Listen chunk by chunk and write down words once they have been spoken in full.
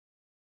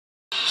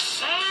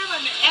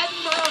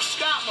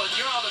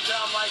You're on the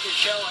Tom Leykis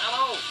Show.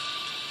 Hello.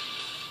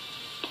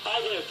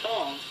 Hi there,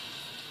 Tom.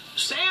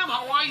 Sam,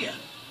 how are you?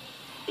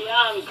 Yeah,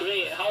 I'm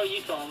great. How are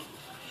you, Tom?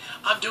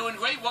 I'm doing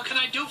great. What can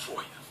I do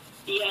for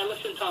you? Yeah,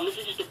 listen, Tom, this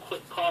is just a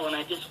quick call, and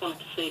I just wanted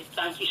to say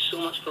thank you so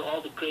much for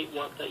all the great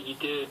work that you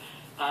do.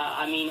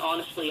 I mean,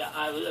 honestly,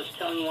 I was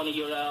telling one of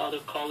your other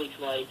colleagues,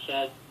 like,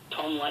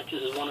 Tom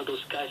Leykis is one of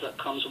those guys that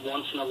comes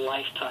once in a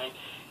lifetime.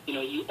 You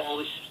know, you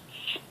always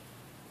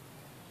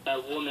a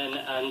woman,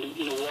 and,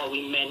 you know, what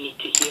we men need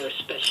to hear,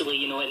 especially,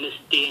 you know, in this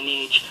day and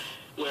age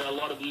where a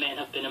lot of men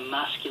have been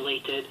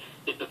emasculated,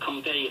 they've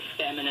become very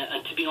effeminate,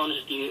 and to be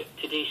honest with you,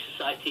 today's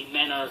society,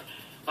 men are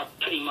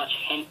pretty much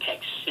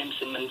henpecked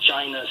simps and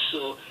manginas.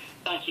 So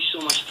thank you so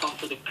much, Tom,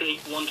 for the great,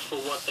 wonderful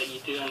work that you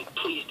do, and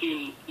please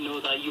do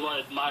know that you are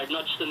admired,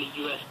 not just in the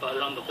US, but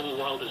around the whole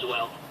world as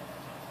well.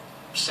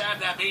 Sam,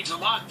 that means a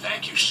lot.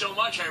 Thank you so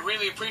much. I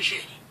really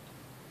appreciate it.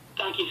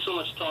 Thank you so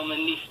much, Tom,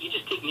 and if you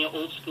just take me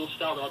old school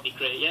style, that'll be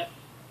great, yeah?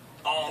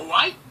 All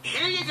right.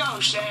 Here you go,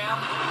 Sam.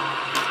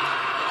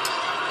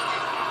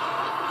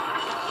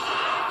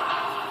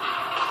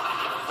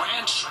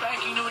 Brand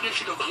spanking new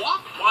edition of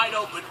Walk Wide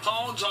Open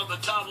Phones on the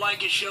Tom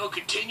Leykis Show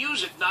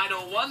continues at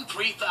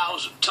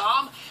 901-3000.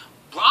 Tom,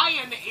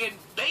 Brian in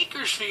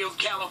Bakersfield,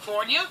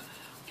 California.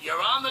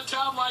 You're on the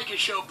Tom Leykis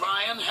Show,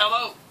 Brian.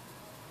 Hello.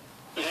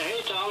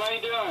 Hey, Tom, how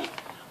you doing?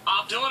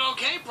 I'm doing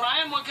okay,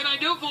 Brian. What can I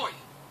do for you?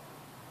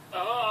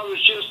 Oh, I was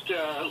just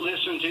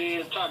listening to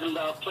you talking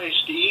about place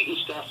to eat and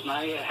stuff, and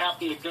I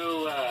happened to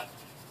go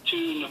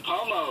to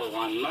Napomo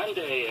on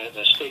Monday at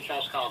a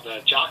steakhouse called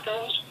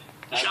Jocko's.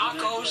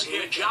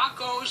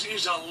 Jocko's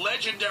is a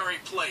legendary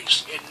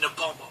place in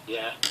Napomo.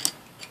 Yeah.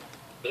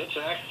 It's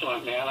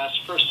excellent, man. That's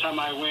the first time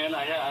I went.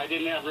 I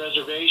didn't have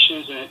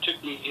reservations, and it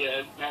took me,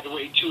 I had to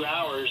wait 2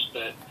 hours,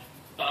 but,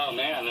 oh,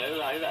 man,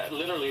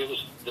 literally, it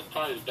was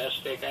probably the best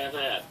steak I ever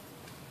had.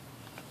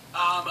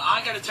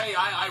 I got to tell you,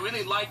 I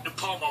really like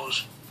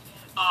Napomo's.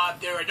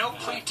 There are no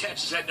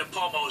pretenses at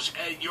Napomo's.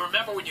 You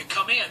remember when you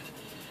come in,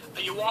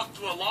 you walk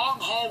through a long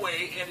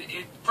hallway,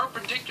 and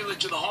perpendicular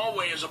to the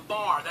hallway is a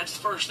bar. That's the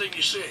first thing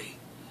you see.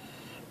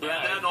 Right.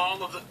 And then all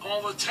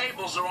the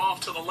tables are off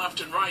to the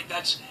left and right.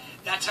 That's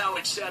how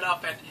it's set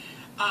up. And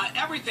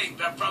everything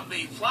from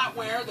the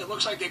flatware that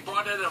looks like they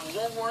brought it at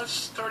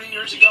Woolworths 30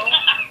 years ago.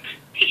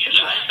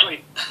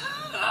 Exactly.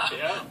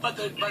 Yeah. But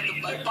the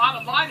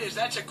bottom line is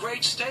that's a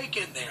great steak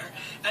in there,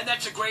 and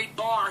that's a great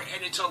bar,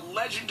 and it's a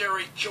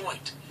legendary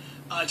joint.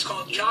 It's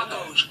called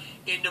Jocko's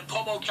in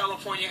Napomo,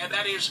 California, and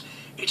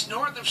it's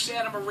north of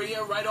Santa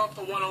Maria, right off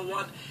the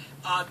 101.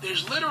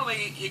 There's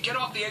literally, you get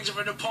off the exit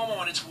of Napomo,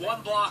 and it's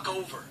 1 block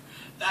over.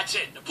 That's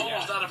it.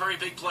 Napomo's not a very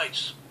big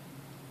place.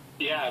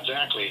 Yeah,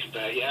 exactly.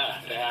 But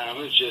I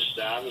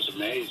was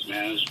amazed,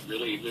 man. It was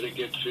really, really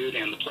good food,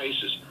 and the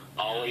place is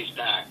always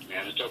packed,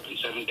 man. It's open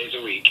 7 days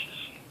a week.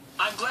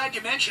 I'm glad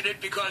you mentioned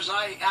it because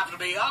I happen to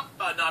be up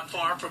not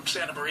far from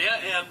Santa Maria,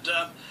 and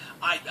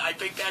I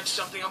think that's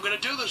something I'm going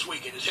to do this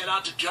weekend is head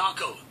out to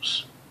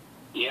Jocko's.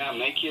 Yeah,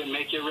 make your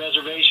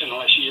reservation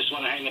unless you just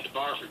want to hang at the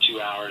bar for 2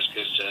 hours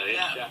because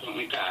it's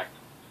definitely packed.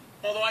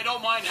 Although I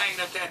don't mind hanging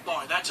at that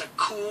bar. That's a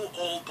cool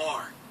old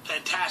bar.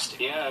 Fantastic.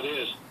 Yeah, it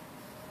is.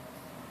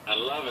 I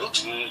love it.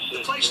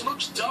 The place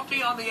looks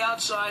dumpy on the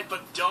outside,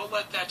 but don't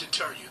let that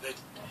deter you. That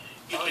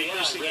you'd be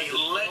missing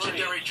a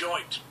legendary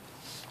joint.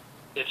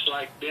 It's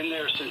like been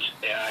there since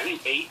I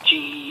think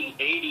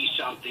 1880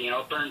 something. You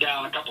know, it burned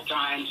down a couple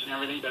times and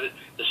everything, but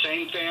the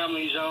same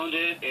families owned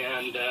it,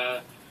 and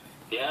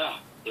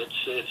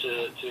it's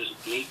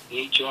a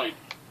neat joint.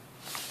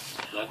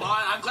 Well,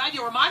 I'm glad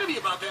you reminded me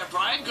about that,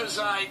 Brian, because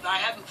I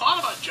hadn't thought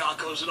about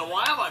Jocko's in a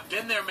while. I've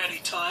been there many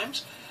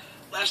times.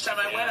 Last time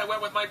I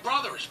went with my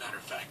brother, as a matter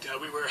of fact.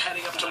 We were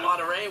heading up to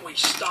Monterey, and we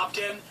stopped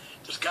in,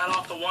 just got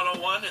off the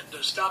 101,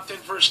 and stopped in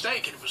for a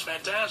steak, and it was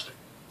fantastic.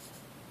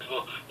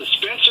 Well, the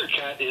Spencer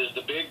cut is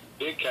the big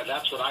cut.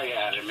 That's what I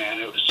had, and man,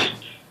 it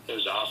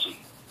was awesome.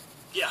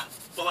 Yeah,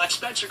 well, that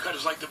Spencer cut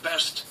is like the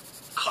best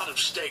cut of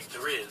steak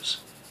there is.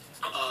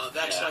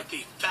 That's like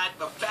the fat.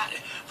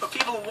 For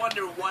people who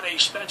wonder what a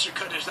Spencer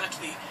cut is, that's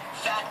the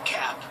fat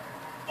cap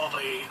of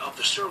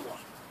the sirloin.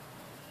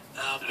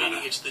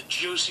 Meaning it's the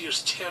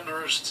juiciest,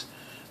 tenderest,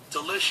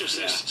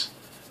 deliciousest,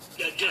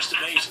 just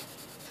amazing.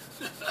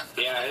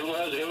 Yeah,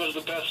 it was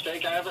the best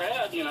steak I ever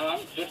had. You know, I'm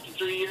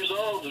 53 years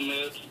old, and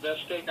it's the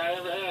best steak I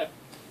ever had.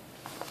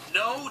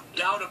 No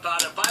doubt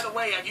about it. By the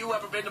way, have you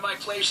ever been to my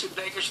place in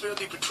Bakersfield,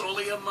 the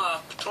Petroleum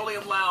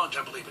Lounge,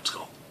 I believe it's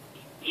called?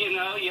 I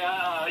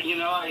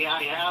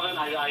haven't.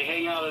 I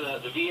hang out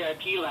at the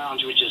VIP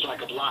lounge, which is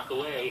like a block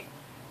away,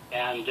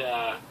 and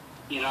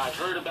I've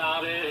heard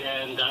about it,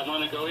 and I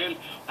want to go in.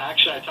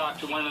 Actually, I talked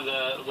to one of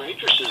the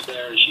waitresses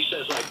there, and she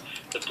says like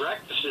the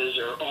breakfasts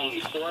are only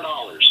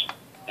 $4,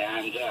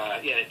 and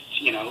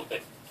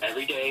it's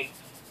every day.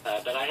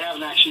 But I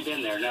haven't actually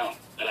been there, no.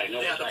 But I know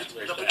exactly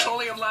where it's at. The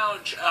Petroleum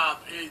Lounge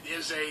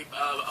is a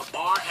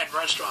bar and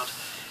restaurant,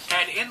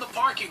 and in the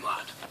parking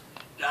lot.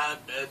 I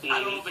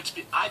don't know if it's.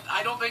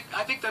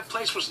 I think that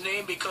place was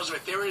named because of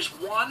it. There is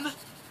one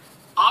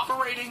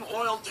operating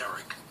oil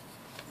derrick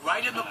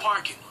right in the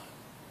parking lot.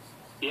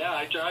 Yeah,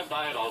 I drive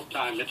by it all the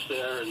time. It's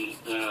there, and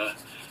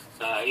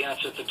yeah,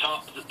 it's at the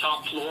top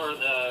floor,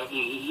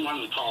 one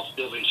of the tallest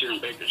buildings here in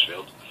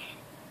Bakersfield.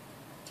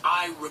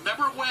 I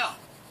remember it well.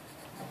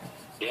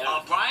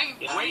 Yeah. Brian,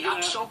 great.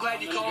 I'm so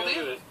glad you called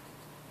in.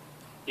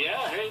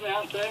 Yeah, hey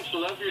man, thanks. I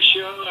love your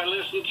show. I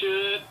listen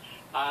to it.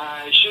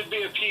 I should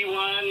be a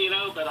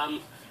P1, but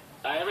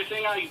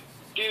everything I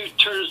do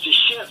turns to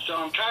shit, so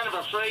I'm kind of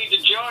afraid to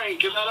join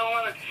because I don't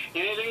want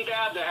anything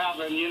bad to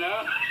happen,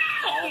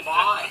 Oh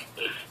my.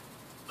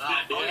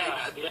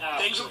 Yeah.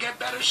 Things will get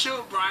better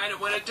soon, Brian,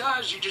 and when it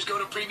does, you just go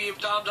to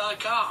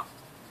premiumtom.com.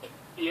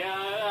 Yeah,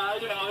 I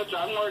know.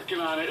 I'm working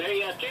on it.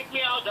 Hey, take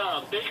me out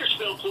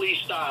Bakersfield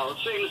police style.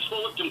 It's same as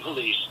Fullerton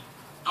police.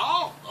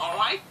 Oh, all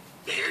right.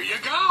 There you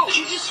go.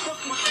 You just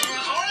fucked with me.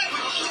 All right.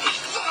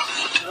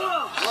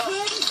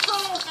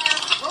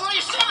 Roll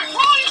your stomach.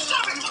 Roll your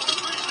stomach.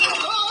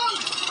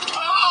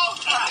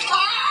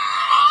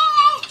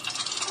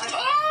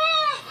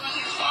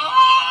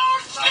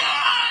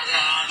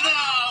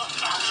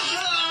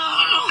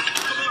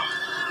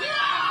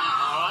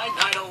 All right,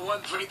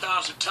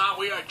 901-3000 Tom.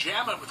 We are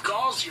jamming with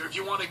calls here. If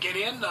you want to get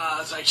in,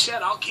 as I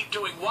said, I'll keep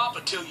doing WAP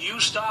until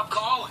you stop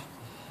calling.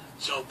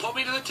 So put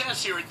me to the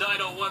test here at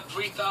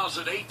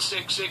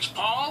 901-3000-866.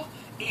 Paul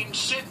in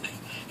Sydney.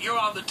 You're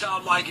on the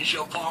Tom Leykis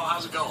Show, Paul.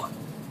 How's it going?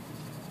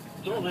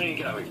 Tom, how are you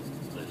going?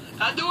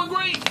 Doing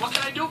great. What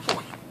can I do for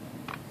you?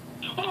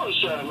 I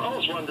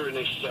was wondering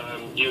if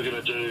you were going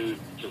to do,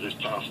 because it's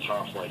past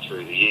halfway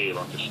through the year,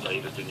 like a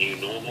State of the New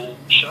Normal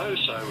show,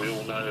 so we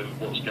all know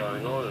what's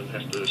going on and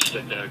have to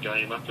step our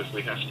game up if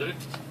we have to.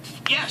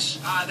 Yes,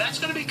 that's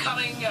going to be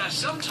coming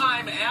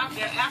sometime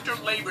after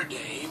Labor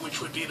Day,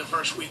 which would be the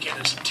first weekend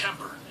in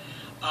September.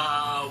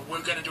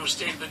 We're going to do a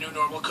State of the New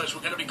Normal because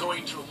we're going to be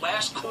going through the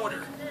last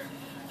quarter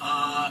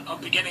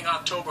beginning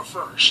October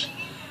 1st.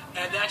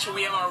 And that's when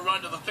we have our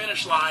run to the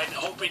finish line,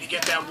 hoping to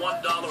get that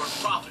 $1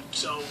 in profit.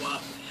 So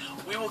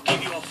we will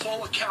give you a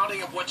full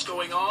accounting of what's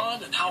going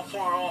on and how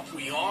far off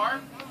we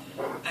are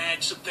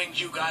and some things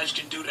you guys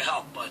can do to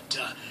help. But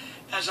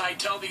as I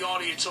tell the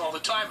audience all the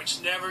time, it's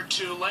never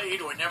too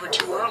late or never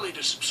too early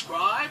to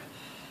subscribe,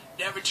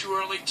 never too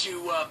early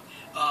to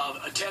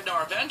attend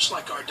our events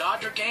like our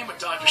Dodger game at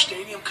Dodger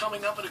Stadium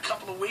coming up in a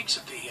couple of weeks.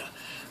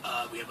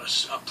 We have a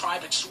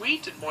private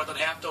suite, and more than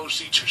half those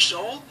seats are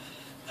sold.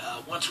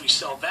 Once we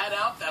sell that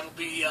out, that'll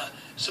be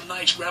some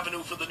nice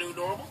revenue for the new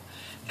normal.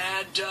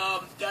 And,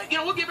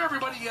 we'll give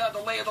everybody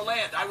the lay of the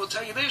land. I will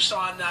tell you this,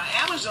 on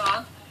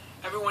Amazon,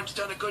 everyone's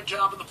done a good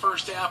job in the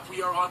first half.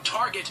 We are on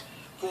target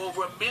for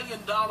over $1 million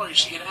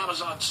in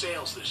Amazon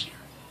sales this year.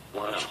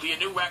 Wow. Which will be a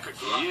new record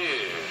for us.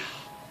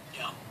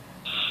 Yeah.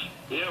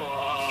 Yeah, well,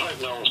 I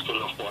hope no one's put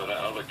off by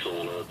that other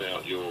caller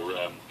about your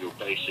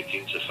basic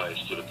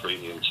interface to the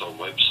Premium Tom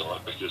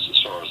website, because as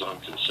far as I'm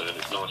concerned,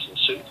 it's nice and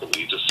simple.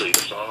 You just see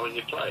the file and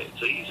you play it.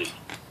 It's easy.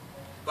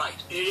 Right.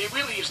 It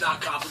really is not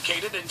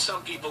complicated, and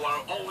some people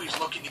are always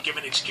looking to give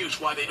an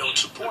excuse why they don't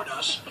support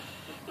us.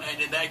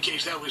 And in that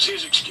case, that was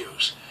his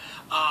excuse.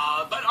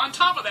 But on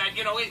top of that,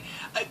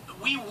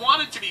 we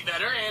want it to be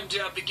better, and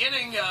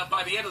beginning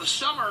by the end of the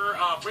summer,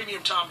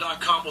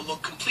 PremiumTom.com will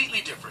look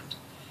completely different.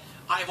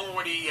 I've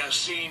already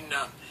seen,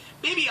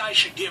 maybe I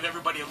should give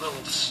everybody a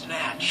little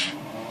snatch,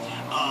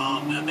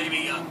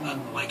 maybe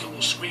like a little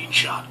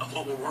screenshot of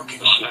what we're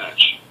working on.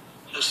 Snatch?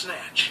 A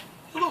snatch.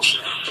 A little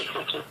snatch.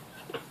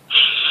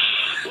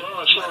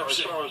 Well, as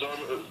far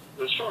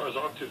as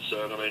I'm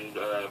concerned, I mean,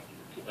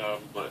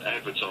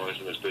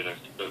 advertising has been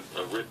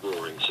a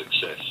rip-roaring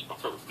success. I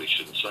probably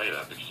shouldn't say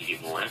that because you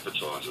get more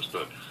advertisers,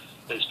 but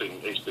it's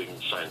been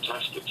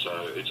fantastic.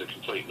 So it's a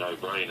complete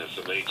no-brainer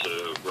for me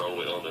to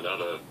roll it on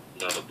another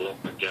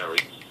block with Gary.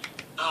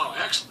 Oh,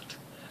 excellent.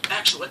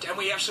 Excellent. And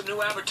we have some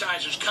new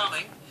advertisers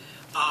coming,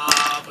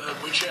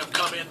 which have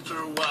come in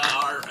through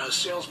our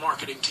sales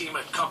marketing team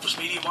at Compass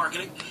Media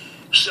Marketing.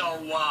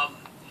 So,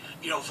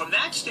 from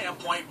that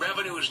standpoint,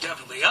 revenue is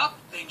definitely up.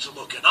 Things are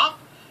looking up.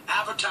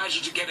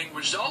 Advertisers are getting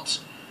results.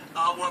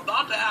 We're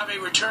about to have a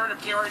return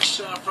appearance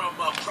from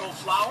Pro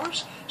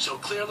Flowers. So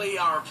clearly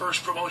our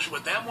first promotion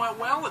with them went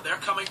well, and they're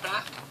coming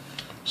back.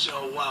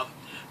 So,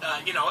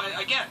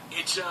 again,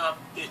 it's a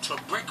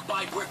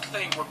brick-by-brick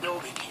thing we're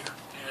building here.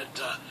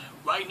 And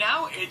right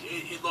now,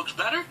 it looks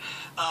better.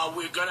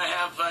 We're going to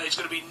have, it's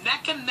going to be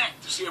neck and neck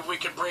to see if we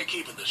can break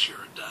even this year.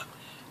 And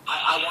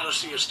I want to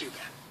see us do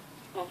that.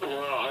 Well,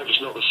 I hope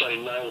it's not the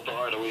same nail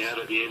biter we had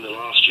at the end of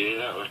last year.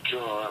 That was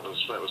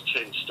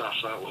tense stuff.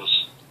 That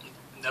was.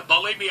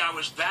 Believe me, I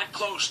was that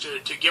close to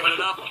giving it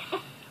up.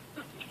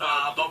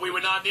 But we were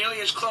not nearly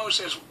as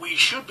close as we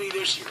should be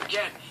this year.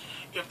 Again,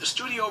 if the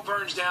studio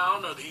burns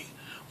down or the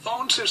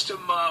phone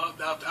system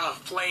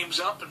flames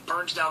up and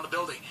burns down the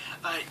building,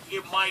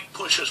 it might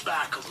push us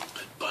back a little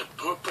bit, but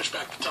push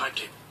back the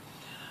timetable.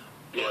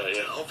 But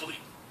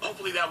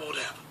hopefully that won't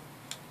happen.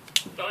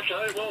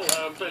 Okay, well,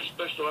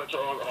 best of luck.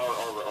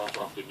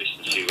 I've been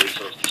missing a few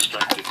weeks. I was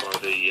distracted by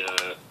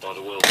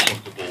the World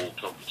Soccer Ball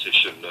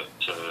competition that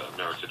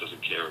America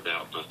doesn't care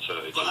about, but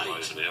it's all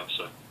over now.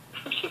 So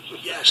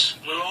Yes,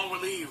 we're all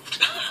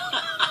relieved.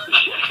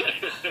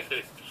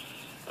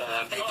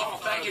 Hey, Paul,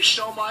 thank you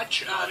so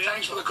much.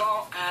 Thanks for the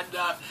call, and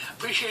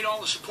appreciate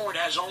all the support,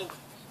 as always.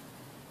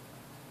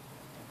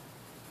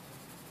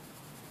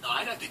 No,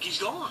 I don't think he's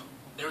gone.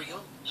 There he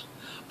goes.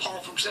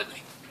 Paul from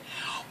Sydney.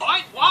 All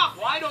right,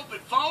 wide open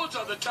phones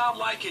on the Tom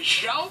Leykis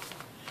show.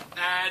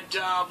 And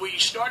we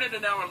started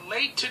an hour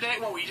late today.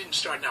 Well, we didn't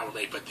start an hour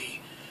late, but the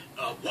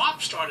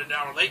WAP started an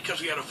hour late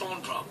because we had a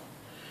phone problem.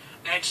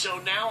 And so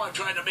now I'm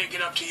trying to make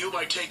it up to you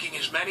by taking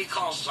as many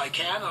calls as I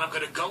can, and I'm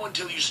going to go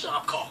until you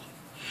stop calling.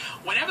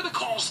 Whenever the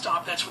calls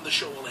stop, that's when the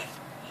show will end.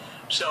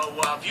 So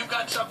if you've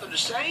got something to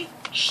say,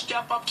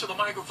 step up to the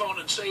microphone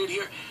and say it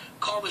here.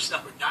 Call this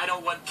number,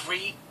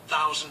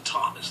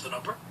 901-3000-TOM is the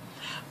number.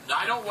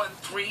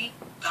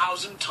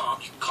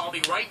 901-3000-TOM. You can call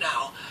me right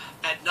now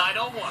at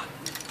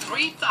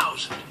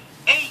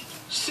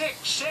 901-3000-866.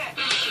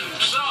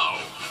 So,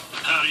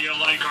 how do you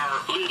like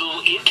our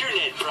little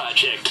internet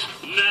project?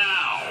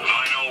 Now,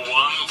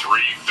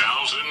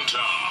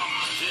 901-3000-TOM.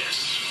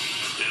 This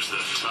is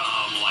the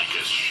Tom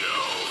Leykis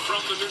Show.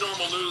 From the New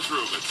Normal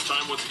Newsroom, it's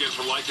time once again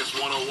for Leykis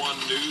 101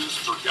 News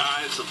for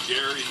Guys of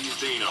Gary. He's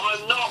Dino.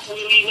 I'm not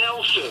Willie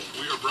Nelson.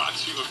 We are brought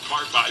to you in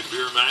part by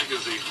Beer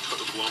Magazine. Go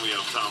to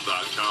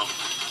blowmeuptom.com.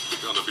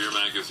 Click on the Beer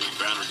Magazine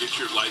banner. Get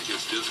your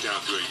Leykis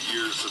discount to a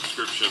year's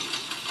subscription.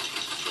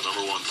 The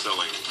number one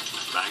selling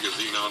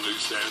magazine on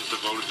newsstands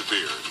devoted to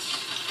beer. It's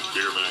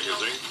Beer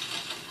Magazine.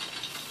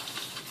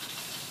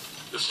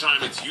 This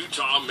time it's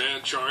Utah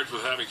man charged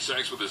with having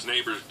sex with his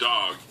neighbor's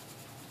dog.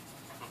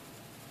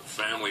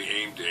 Family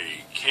aimed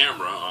a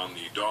camera on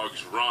the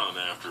dog's run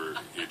after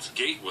its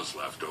gate was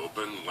left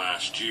open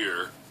last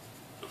year.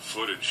 The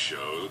footage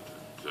showed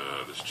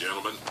this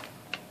gentleman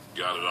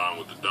got it on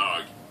with the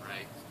dog.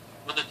 Right.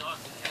 Well, the dog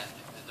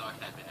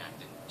had been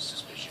acting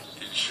suspicious.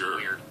 Sure.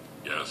 Weird.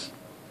 Yes.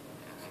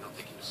 I don't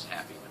think he was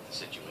happy with the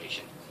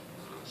situation.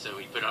 So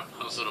he put up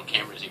those little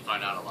cameras. You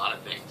find out a lot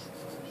of things.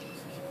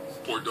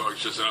 Poor dog's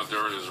just out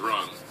there on his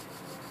run,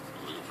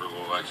 looking for a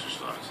little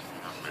exercise.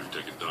 Maybe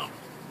take a dump.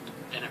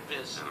 And a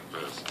piss.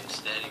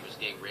 Instead, he was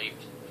getting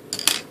raped.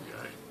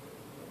 Okay.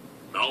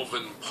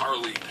 Melvin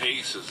Parley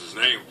Pace is his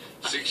name.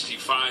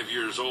 65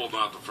 years old,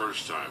 not the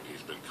first time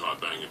he's been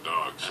caught banging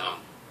dogs. So.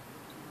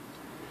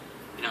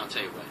 You know, I'll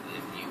tell you what,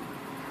 if you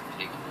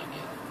take a look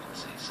at,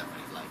 let's say,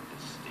 somebody like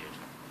this dude,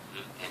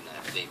 and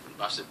they've been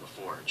busted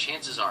before,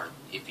 chances are,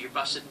 if you're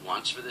busted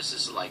once for this,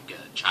 is like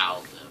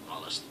child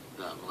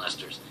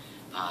molesters.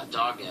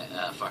 Dog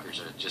fuckers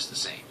are just the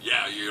same.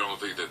 Yeah, you don't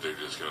think that they're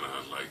just gonna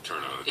like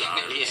turn on a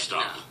dime and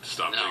stop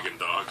making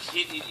dogs?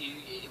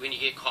 When you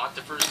get caught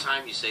the first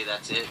time, you say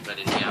that's it, but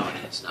in reality,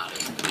 it's not it.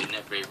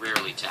 They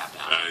rarely tap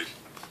out. Right.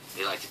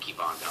 They like to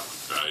keep on going.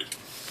 Right.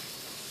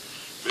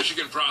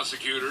 Michigan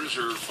prosecutors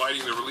are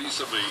fighting the release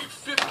of a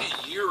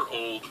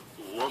 58-year-old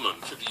woman,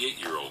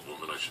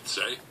 I should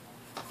say,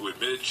 who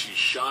admitted she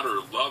shot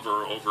her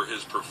lover over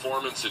his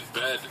performance in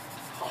bed.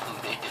 Oh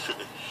man.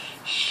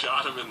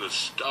 Shot him in the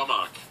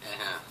stomach.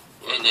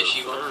 And then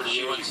she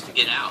wants to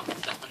get out.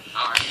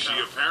 She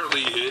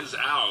apparently is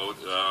out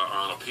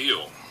on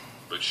appeal,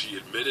 but she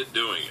admitted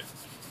doing it.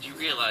 Do you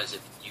realize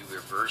if you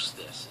reverse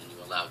this and you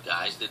allow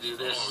guys to do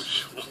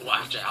this, oh,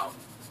 watch out.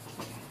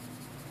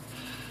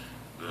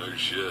 No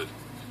shit.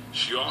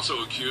 She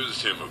also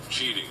accused him of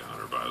cheating on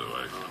her, by the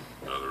way.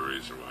 Another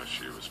reason why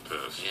she was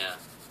pissed. Yeah.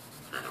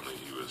 Apparently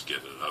he was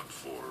getting it up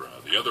for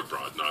the other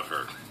broad, not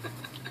her.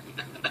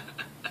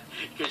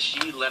 Because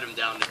she let him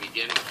down in the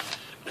beginning.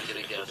 I'm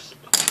gonna guess.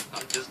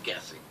 I'm just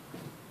guessing.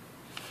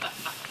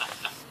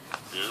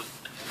 Yeah.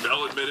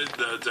 Bell admitted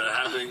that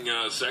having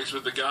sex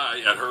with the guy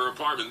at her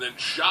apartment, then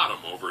shot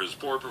him over his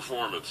poor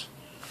performance.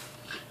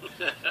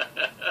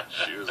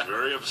 She was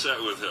very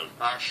upset with him.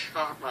 I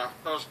shot my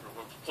husband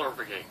with a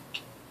flurry.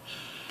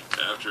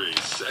 After a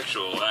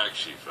sexual act,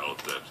 she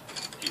felt that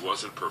he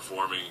wasn't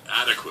performing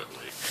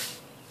adequately.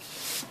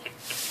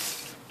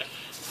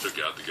 Took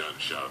out the gun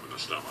and shot him in the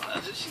stomach.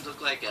 Doesn't she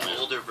look like an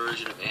older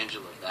version of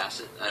Angela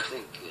Bassett? I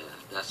think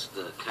that's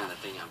the kind of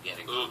thing I'm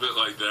getting. A little bit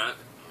like that.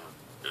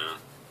 Yeah.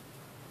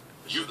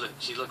 She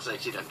looks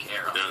like she doesn't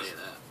care, I'll tell you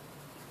that.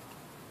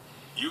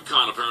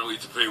 UConn apparently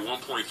to pay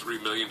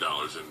 $1.3 million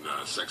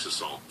in sex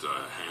assault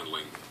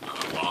handling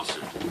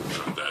lawsuit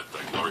that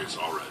Gloria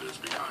Allred is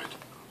behind.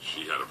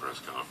 She had a press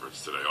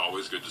conference today.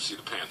 Always good to see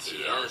the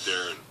pantsuit out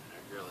there and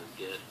that girl is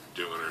good.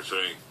 Doing her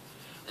thing.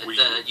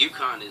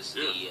 UConn is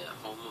the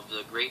home of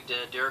the great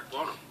Derek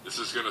Bonham. This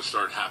is going to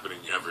start happening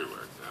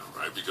everywhere now,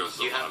 right? Because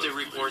you have to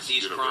report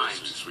these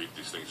crimes. Sweep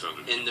these things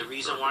under. And the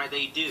reason why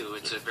they do,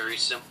 it's a very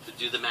simple.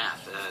 Do the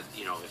math.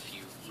 You know, if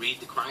you read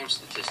the crime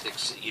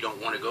statistics, you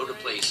don't want to go to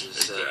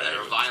places that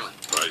are violent.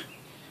 Right.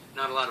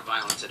 Not a lot of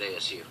violence at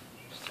ASU.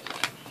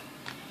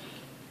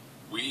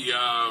 We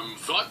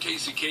thought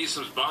Casey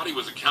Kasem's body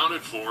was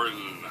accounted for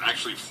and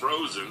actually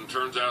frozen.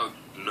 Turns out,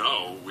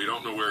 no, we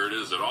don't know where it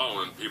is at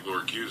all, and people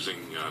are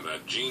accusing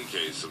that Jean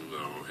Kasem,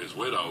 his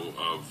widow,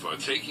 of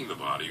taking the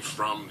body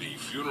from the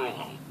funeral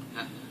home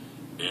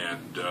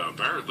and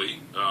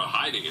apparently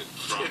hiding it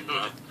from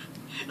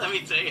Let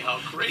me tell you how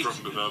crazy.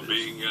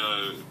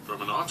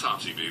 From an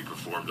autopsy being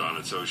performed on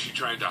it. So is she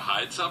trying to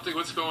hide something?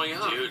 What's going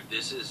on? Dude,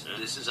 this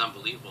is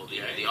unbelievable.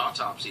 The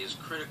autopsy is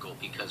critical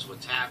because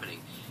what's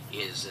happening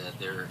is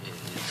there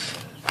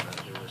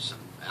are some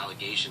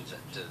allegations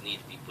that need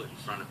to be put in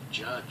front of a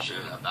judge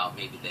about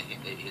maybe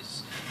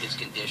his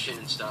condition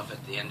and stuff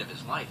at the end of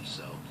his life.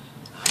 So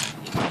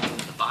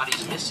the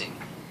body's missing.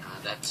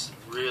 That's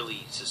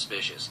really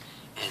suspicious,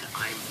 and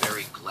I'm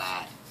very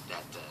glad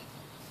that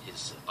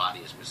his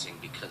body is missing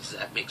because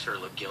that makes her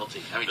look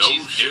guilty. I mean,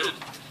 No shit.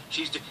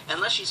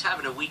 unless she's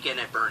having a weekend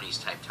at Bernie's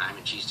type time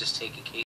and she's just taking cases